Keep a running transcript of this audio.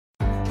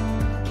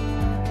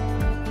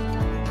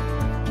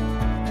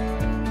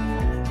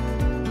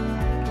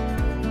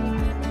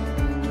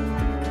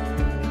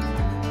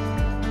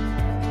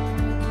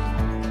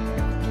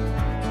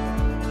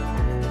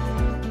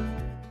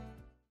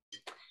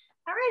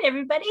right,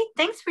 everybody.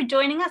 Thanks for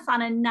joining us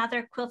on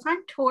another Quilts on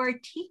Tour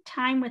Tea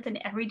Time with an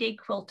Everyday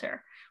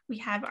Quilter. We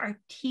have our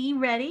tea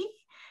ready.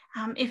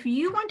 If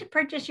you want to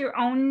purchase your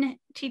own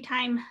tea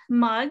time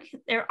mug,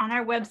 they're on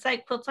our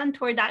website,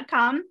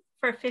 quiltsontour.com,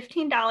 for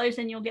 $15,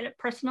 and you'll get it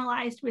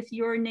personalized with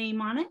your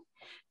name on it.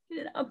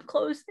 Get it up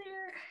close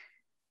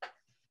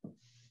there.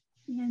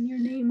 And your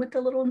name with the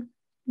little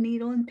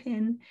needle and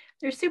pin.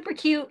 They're super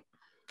cute.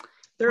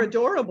 They're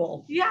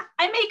adorable. Yeah,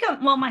 I make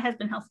them. Well, my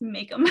husband helps me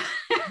make them.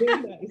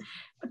 Very nice.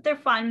 But they're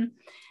fun.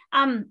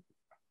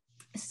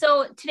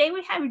 So today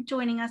we have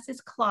joining us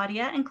is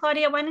Claudia. And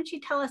Claudia, why don't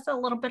you tell us a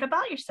little bit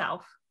about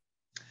yourself?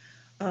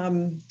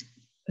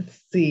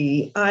 Let's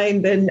see.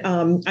 I'm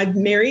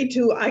married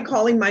to, I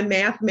call him my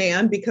math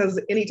man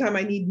because anytime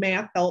I need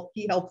math help,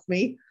 he helps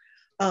me.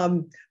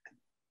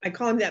 I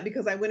call him that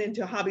because I went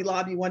into Hobby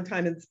Lobby one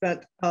time and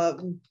spent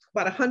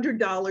about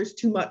 $100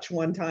 too much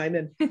one time.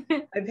 And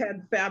I've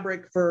had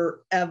fabric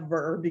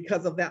forever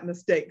because of that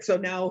mistake. So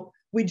now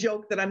we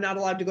joke that I'm not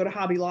allowed to go to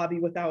Hobby Lobby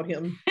without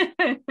him.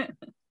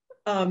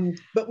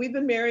 But we've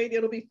been married.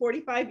 It'll be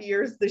 45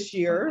 years this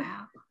year. Oh,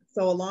 wow.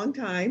 So a long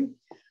time.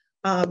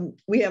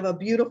 We have a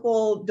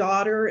beautiful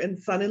daughter and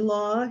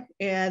son-in-law,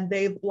 and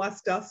they've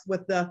blessed us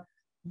with the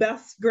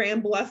best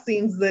grand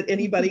blessings that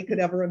anybody could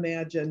ever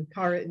imagine,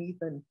 Cara and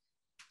Ethan.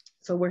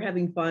 So we're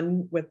having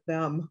fun with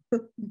them.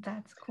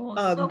 That's cool.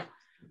 Go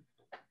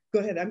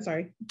ahead. I'm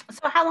sorry.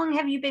 So how long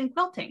have you been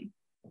quilting?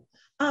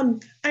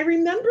 I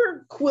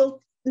remember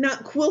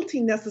not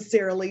quilting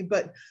necessarily,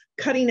 but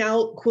cutting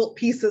out quilt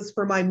pieces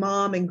for my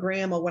mom and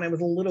grandma when I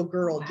was a little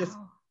girl, Wow. Just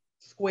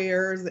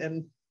squares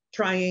and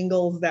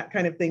triangles, that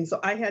kind of thing.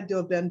 So I had to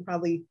have been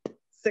probably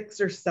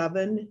 6 or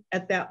 7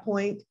 at that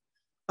point,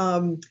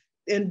 and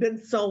been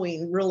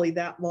sewing really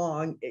that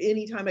long.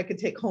 Anytime I could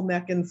take home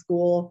ec in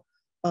school,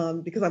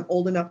 because I'm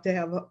old enough to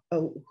have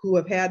who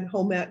have had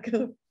home ec.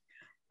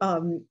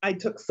 I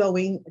took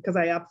sewing because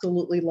I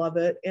absolutely love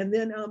it. And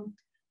then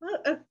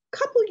a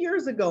couple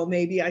years ago,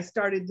 maybe I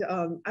started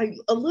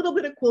a little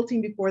bit of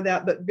quilting before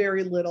that, but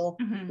very little.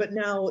 Mm-hmm. But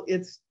now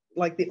it's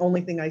like the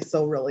only thing I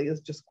sew really is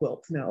just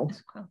quilts now.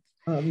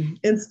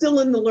 And still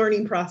in the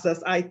learning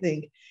process, I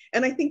think.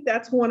 And I think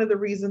that's one of the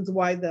reasons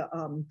why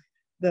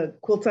the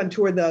Quilts on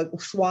Tour, the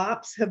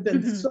swaps have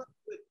been mm-hmm. so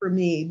good for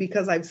me,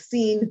 because I've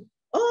seen,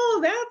 oh,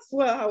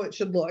 that's how it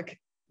should look.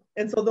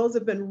 And so those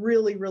have been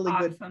really, really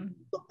awesome. Good.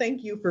 So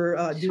thank you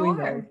for doing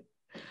those.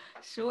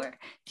 Sure.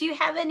 Do you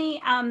have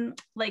any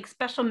like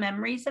special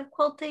memories of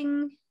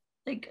quilting?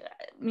 Like,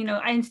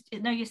 I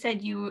know you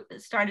said you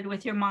started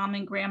with your mom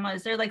and grandma.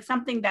 Is there like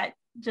something that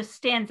just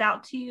stands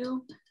out to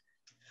you?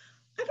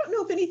 I don't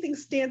know if anything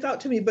stands out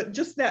to me, but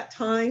just that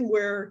time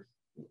where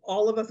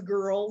all of us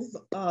girls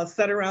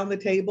sat around the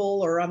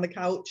table or on the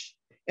couch,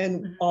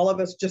 and mm-hmm. all of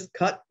us just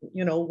cut,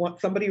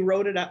 somebody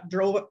wrote it out,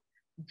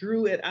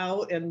 drew it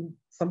out, and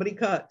somebody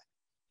cut.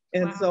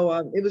 And wow.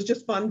 So it was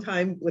just fun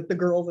time with the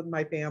girls and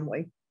my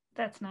family.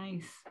 That's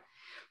nice.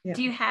 Yeah.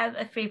 Do you have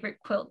a favorite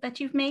quilt that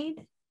you've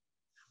made?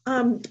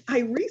 I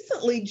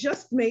recently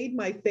just made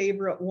my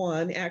favorite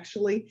one,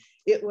 actually.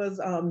 It was,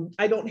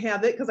 I don't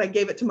have it because I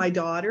gave it to my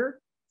daughter.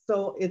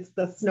 So it's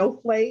the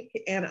snowflake.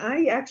 And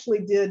I actually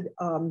did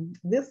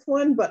this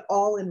one, but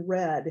all in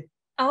red.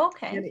 Oh,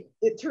 okay. And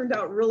it turned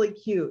out really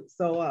cute.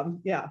 So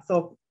yeah,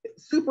 so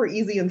super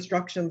easy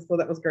instructions. So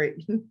that was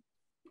great.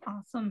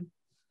 Awesome.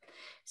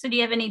 So do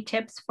you have any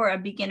tips for a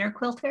beginner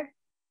quilter?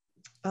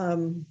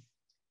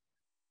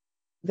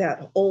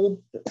 That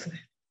old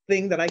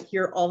thing that I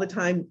hear all the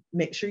time,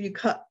 make sure you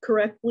cut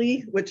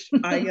correctly, which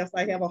I guess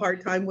I have a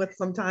hard time with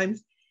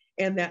sometimes,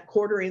 and that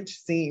 1/4 inch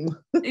seam.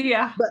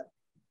 Yeah. But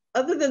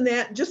other than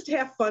that, just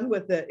have fun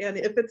with it. And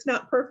if it's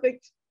not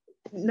perfect,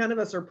 none of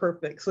us are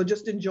perfect. So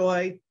just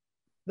enjoy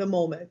the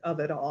moment of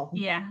it all.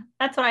 Yeah,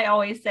 that's what I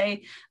always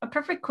say. A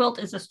perfect quilt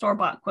is a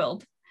store-bought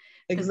quilt.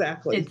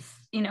 Exactly. It's,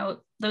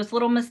 those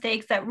little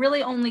mistakes that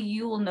really only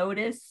you will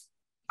notice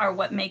are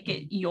what make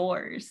it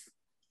yours.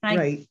 And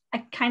right. I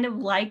kind of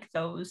like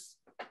those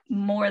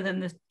more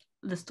than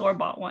the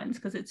store-bought ones,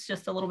 because it's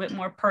just a little bit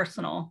more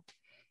personal.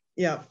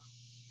 Yeah.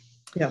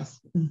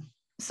 Yes.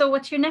 So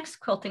what's your next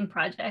quilting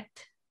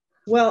project?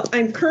 Well,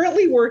 I'm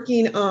currently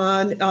working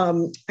on,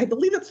 I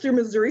believe it's through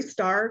Missouri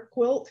Star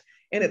Quilt,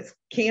 and it's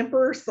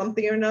camper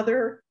something or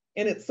another.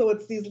 And it's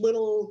these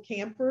little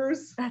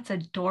campers. That's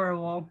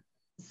adorable.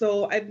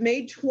 So I've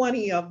made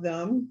 20 of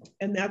them,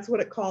 and that's what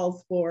it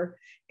calls for.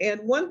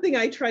 And one thing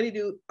I try to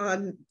do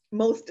on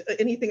most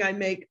anything I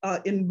make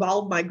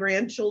involve my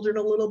grandchildren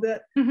a little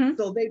bit. Mm-hmm.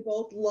 So they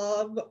both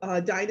love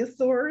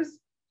dinosaurs.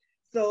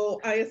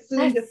 So I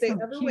assumed if they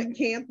ever went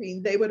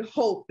camping, they would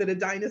hope that a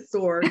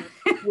dinosaur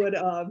would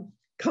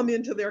come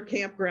into their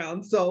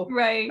campground. So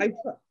right.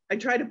 I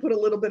try to put a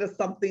little bit of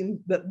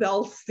something that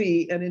they'll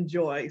see and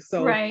enjoy.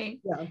 So right.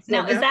 Yeah. So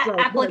now, is that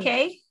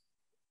applique?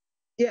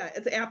 Yeah,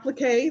 it's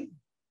applique.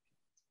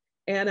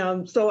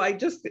 And so I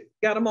just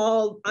got them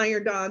all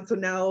ironed on. So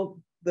now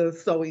the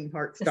sewing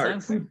part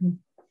starts.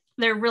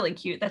 They're really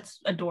cute. That's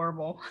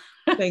adorable.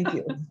 Thank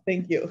you.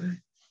 Thank you.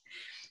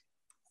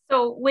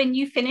 So when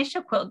you finish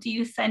a quilt, do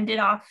you send it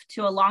off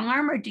to a long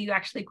arm or do you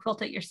actually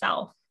quilt it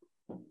yourself?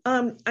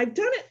 I've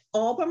done it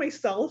all by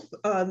myself,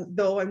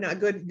 though I'm not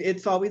good.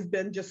 It's always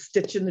been just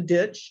stitch in the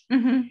ditch.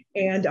 Mm-hmm.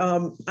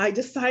 And I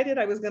decided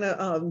I was going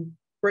to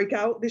break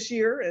out this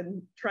year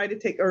and try to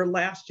take, or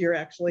last year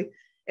actually,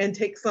 and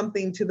take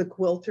something to the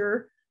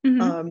quilter,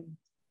 Mm-hmm.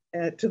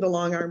 to the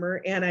long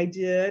armor. And I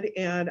did,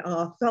 and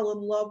fell in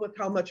love with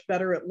how much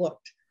better it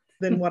looked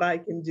than what I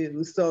can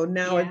do. So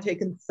now Yeah. I've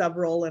taken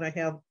several, and I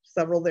have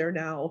several there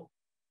now.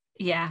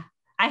 Yeah.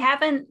 I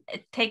haven't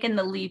taken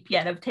the leap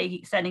yet of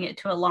sending it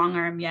to a long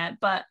arm yet,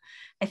 but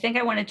I think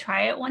I want to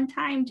try it one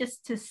time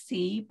just to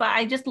see. But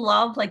I just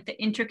love like the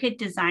intricate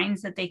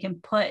designs that they can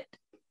put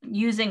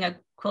using a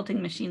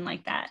quilting machine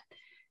like that.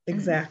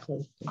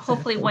 Exactly.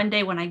 Hopefully one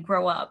day when I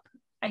grow up,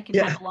 I can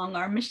have a long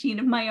arm machine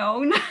of my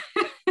own.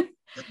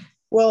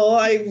 Well,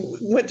 I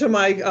went to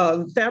my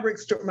fabric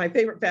store, my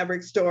favorite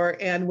fabric store,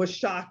 and was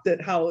shocked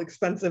at how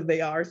expensive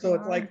they are. So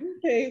it's like,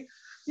 okay,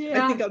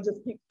 I think I'll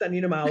just keep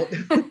sending them out.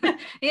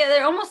 Yeah,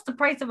 they're almost the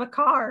price of a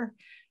car.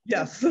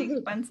 Yes. It's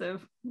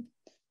expensive.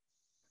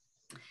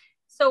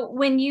 So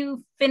when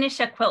you finish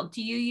a quilt,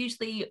 do you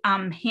usually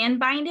hand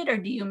bind it or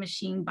do you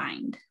machine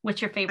bind?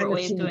 What's your favorite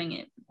way of doing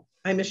it?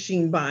 I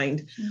machine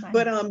bind.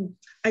 But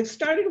I've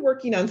started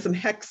working on some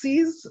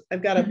hexies.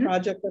 I've got a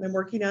project that I'm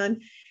working on.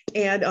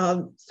 And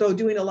so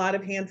doing a lot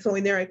of hand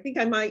sewing there. I think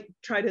I might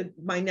try to,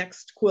 my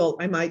next quilt,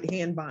 I might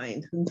hand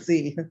bind and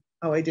see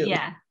how I do.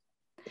 Yeah.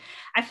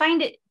 I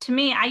find it, to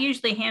me, I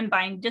usually hand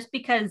bind just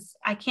because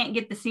I can't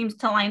get the seams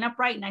to line up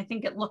right. And I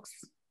think it looks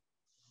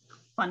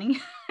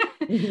funny.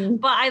 But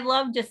I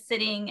love just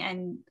sitting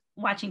and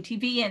watching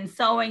TV and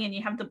sewing, and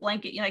you have the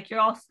blanket, you're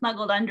all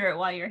snuggled under it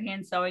while you're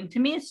hand sewing. To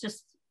me, it's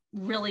just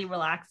really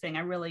relaxing.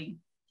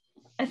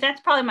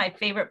 That's probably my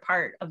favorite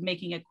part of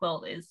making a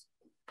quilt is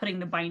putting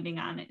the binding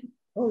on it.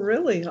 Oh,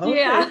 really? Okay.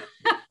 Yeah.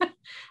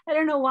 I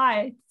don't know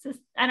why. It's just,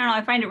 I don't know.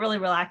 I find it really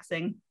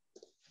relaxing.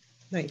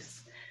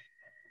 Nice.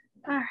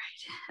 All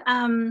right.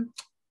 I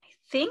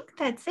think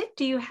that's it.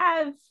 Do you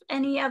have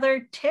any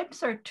other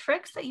tips or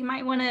tricks that you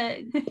might want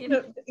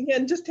to?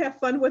 Again, just have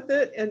fun with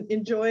it and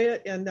enjoy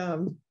it. And,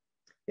 I'm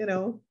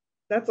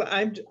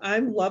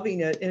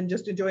loving it and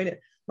just enjoying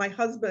it. My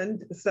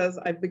husband says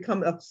I've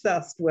become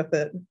obsessed with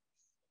it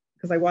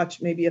because I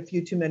watch maybe a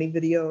few too many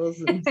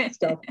videos and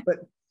stuff,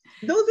 but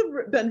those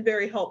have been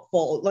very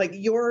helpful. Like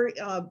your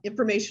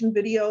information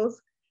videos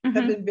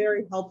have been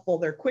very helpful.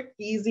 They're quick,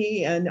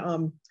 easy, and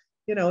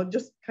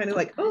just kind of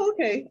like, oh,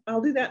 okay,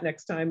 I'll do that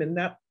next time, and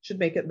that should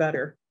make it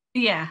better.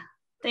 Yeah,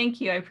 thank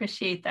you. I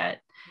appreciate that.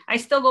 I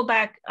still go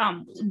back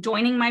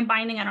joining my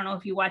binding. I don't know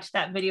if you watched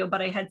that video,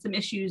 but I had some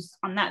issues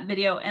on that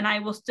video, and I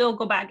will still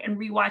go back and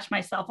rewatch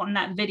myself on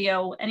that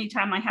video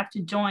anytime I have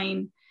to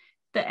join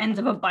the ends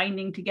of a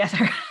binding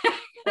together.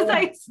 Because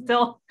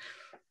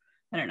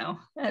I don't know,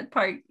 that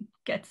part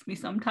gets me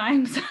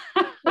sometimes.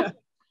 Yeah.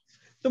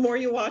 The more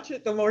you watch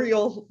it, the more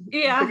you'll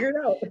figure it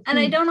out. And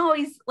I don't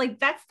always,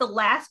 that's the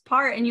last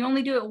part, and you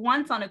only do it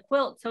once on a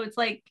quilt. So it's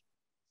like,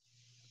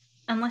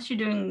 unless you're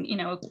doing,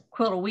 a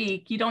quilt a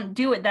week, you don't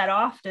do it that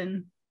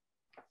often.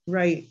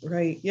 Right.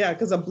 Yeah,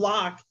 because a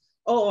block,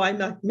 I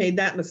not made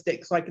that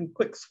mistake, so I can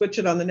quick switch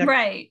it on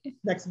the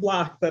next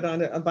block, but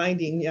on a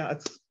binding,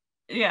 it's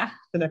the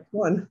next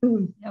one.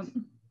 Yep.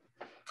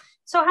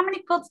 So how many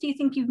quilts do you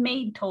think you've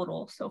made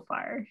total so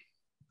far?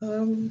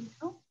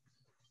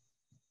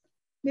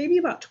 Maybe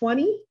about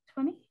 20.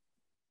 20?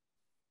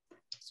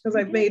 Because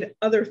I've made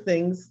other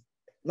things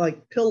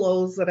like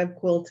pillows that I've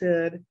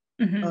quilted,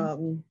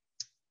 some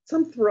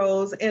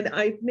throws, and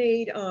I've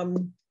made,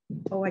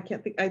 I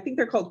can't think, I think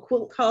they're called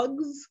quilt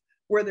hugs,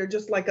 where they're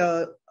just like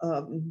a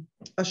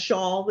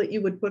shawl that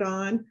you would put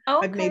on.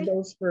 Okay. I've made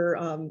those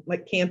for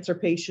like cancer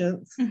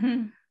patients.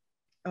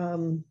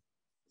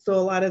 So a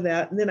lot of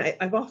that. And then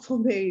I've also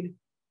made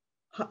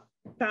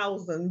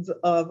thousands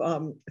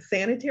of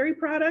sanitary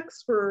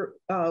products for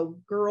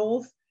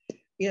girls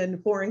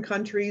in foreign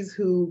countries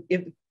who,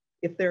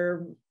 if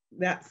they're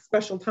that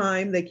special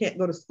time, they can't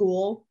go to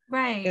school.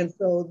 Right. And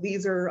so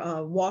these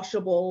are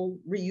washable,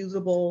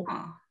 reusable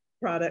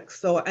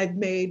products. So I've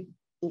made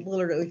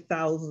literally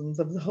thousands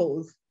of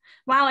those.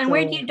 Wow. And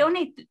where do you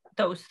donate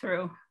those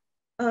through?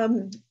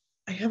 I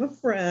have a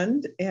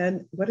friend,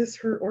 and what is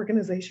her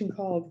organization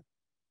called?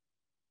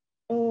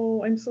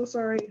 Oh, I'm so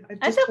sorry. I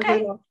just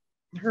totally lost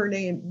her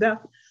name.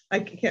 Beth, I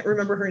can't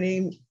remember her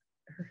name.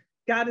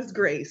 God is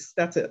Grace.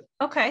 That's it.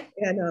 Okay.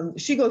 And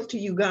she goes to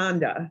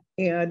Uganda,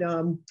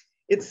 and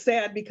it's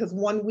sad because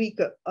 1 week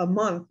a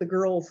month the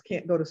girls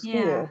can't go to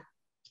school.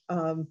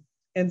 Yeah.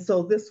 And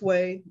so this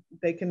way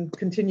they can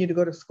continue to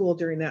go to school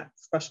during that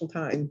special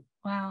time.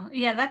 Wow.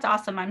 Yeah, that's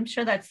awesome. I'm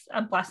sure that's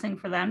a blessing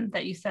for them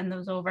that you send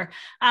those over.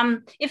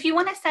 If you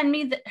want to send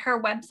me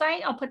her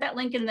website, I'll put that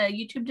link in the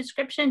YouTube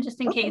description just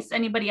in case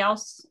anybody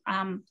else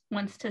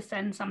wants to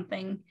send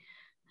something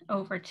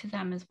over to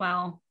them as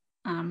well.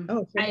 I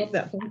love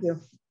that. Thank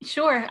you.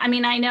 Sure. I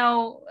mean, I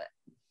know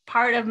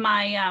part of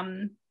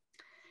my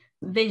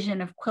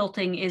vision of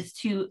quilting is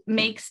to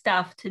make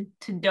stuff to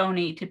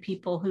donate to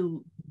people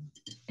who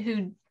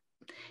who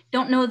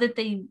don't know that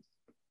they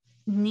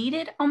need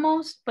it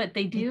almost, but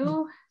they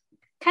do.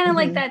 Kind of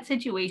like that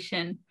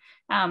situation.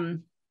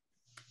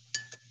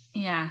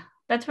 Yeah,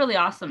 that's really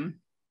awesome.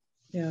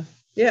 Yeah.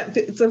 Yeah,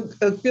 it's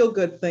a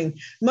feel-good thing,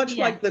 much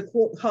like the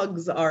quilt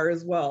hugs are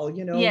as well.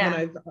 You know, when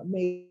I've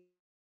made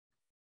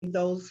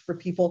those for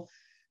people,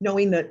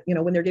 knowing that, you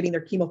know, when they're getting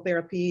their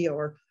chemotherapy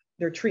or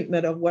their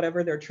treatment of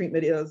whatever their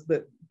treatment is,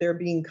 that they're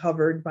being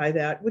covered by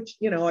that, which,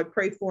 you know, I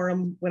pray for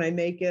them when I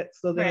make it,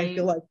 so that I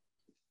feel like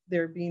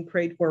they're being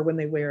prayed for when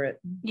they wear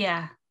it.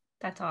 Yeah,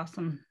 that's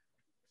awesome.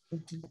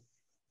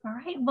 All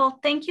right. Well,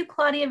 thank you,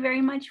 Claudia,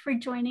 very much for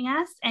joining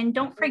us. And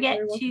don't forget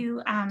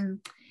to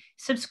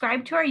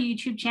subscribe to our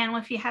YouTube channel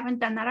if you haven't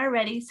done that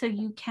already, so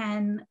you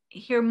can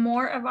hear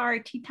more of our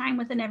Tea Time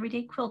with an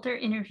Everyday Quilter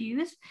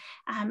interviews.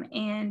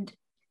 And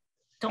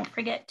don't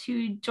forget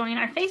to join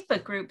our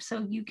Facebook group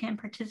so you can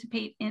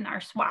participate in our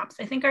swaps.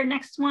 I think our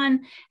next one,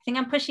 I think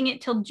I'm pushing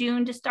it till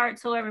June to start,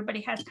 so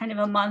everybody has kind of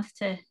a month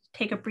to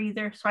take a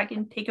breather, so I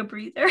can take a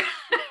breather.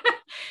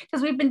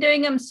 Because we've been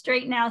doing them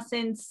straight now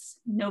since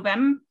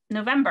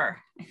November,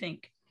 I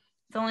think.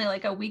 It's only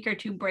like a week or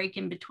two break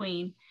in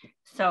between.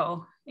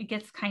 So it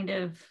gets kind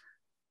of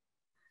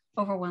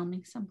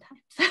overwhelming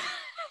sometimes.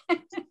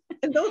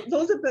 And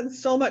those have been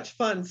so much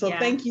fun. So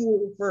thank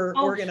you for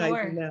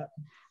organizing that.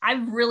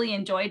 I've really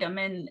enjoyed them,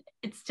 and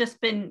it's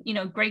just been, you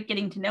know, great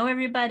getting to know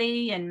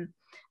everybody. And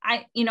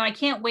I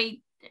can't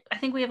wait. I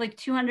think we have like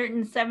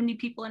 270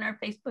 people in our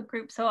Facebook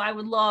group. So I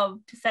would love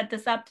to set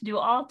this up to do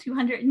all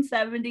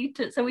 270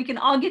 so we can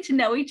all get to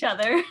know each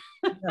other.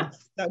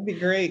 Yes, that would be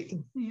great.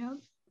 Yeah.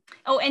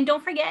 Oh, and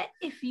don't forget,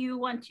 if you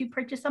want to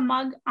purchase a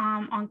mug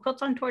on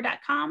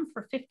quiltsontour.com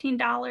for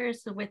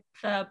 $15 with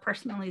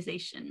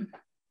personalization.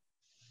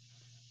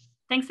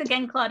 Thanks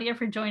again, Claudia,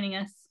 for joining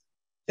us.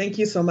 Thank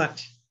you so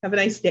much. Have a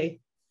nice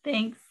day.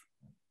 Thanks.